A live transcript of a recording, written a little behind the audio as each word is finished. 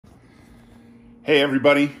Hey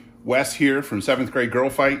everybody, Wes here from 7th Grade Girl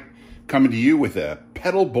Fight, coming to you with a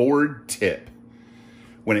pedal board tip.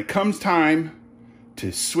 When it comes time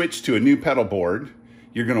to switch to a new pedal board,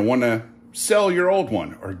 you're going to want to sell your old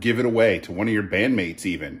one or give it away to one of your bandmates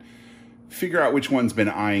even. Figure out which one's been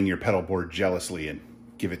eyeing your pedal board jealously and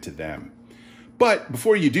give it to them. But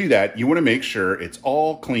before you do that, you want to make sure it's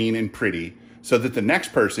all clean and pretty so that the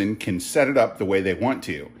next person can set it up the way they want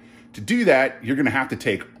to. To do that, you're going to have to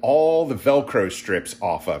take all the Velcro strips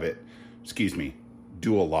off of it. Excuse me,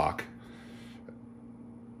 dual lock.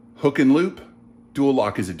 Hook and loop, dual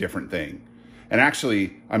lock is a different thing. And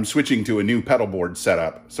actually, I'm switching to a new pedal board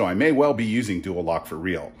setup, so I may well be using dual lock for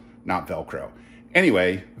real, not Velcro.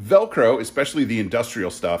 Anyway, Velcro, especially the industrial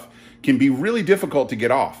stuff, can be really difficult to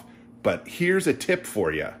get off. But here's a tip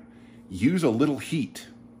for you. Use a little heat.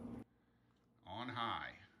 On high.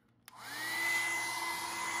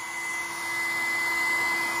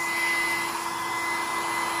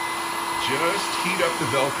 Just heat up the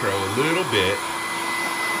Velcro a little bit.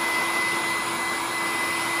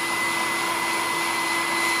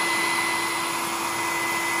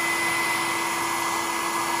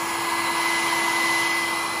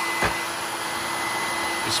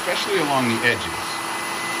 Especially along the edges.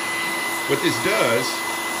 What this does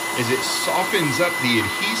is it softens up the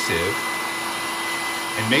adhesive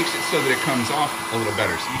and makes it so that it comes off a little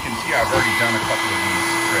better. So you can see I've already done a couple of these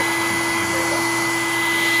strips.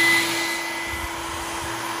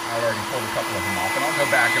 I've already pulled a couple of them off, and I'll go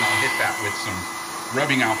back and I'll hit that with some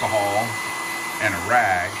rubbing alcohol and a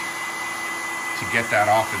rag to get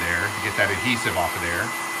that off of there, to get that adhesive off of there.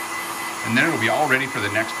 And then it'll be all ready for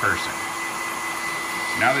the next person.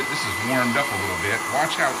 Now that this is warmed up a little bit,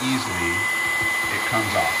 watch how easily it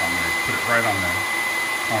comes off. I'm going to put it right on the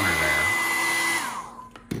corner there.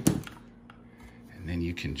 And then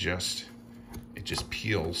you can it just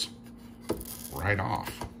peels right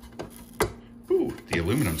off. Ooh, the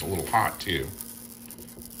aluminum's a little hot too.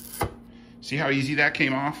 See how easy that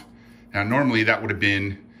came off? Now normally that would have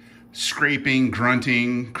been scraping,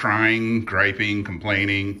 grunting, crying, griping,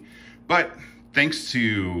 complaining. But thanks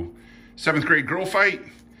to 7th Grade Girl Fight,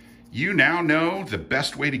 you now know the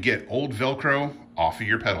best way to get old Velcro off of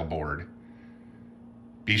your pedal board.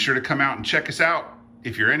 Be sure to come out and check us out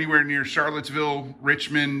if you're anywhere near Charlottesville,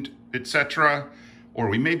 Richmond, etc., or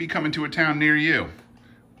we may be coming to a town near you.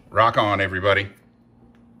 Rock on, everybody.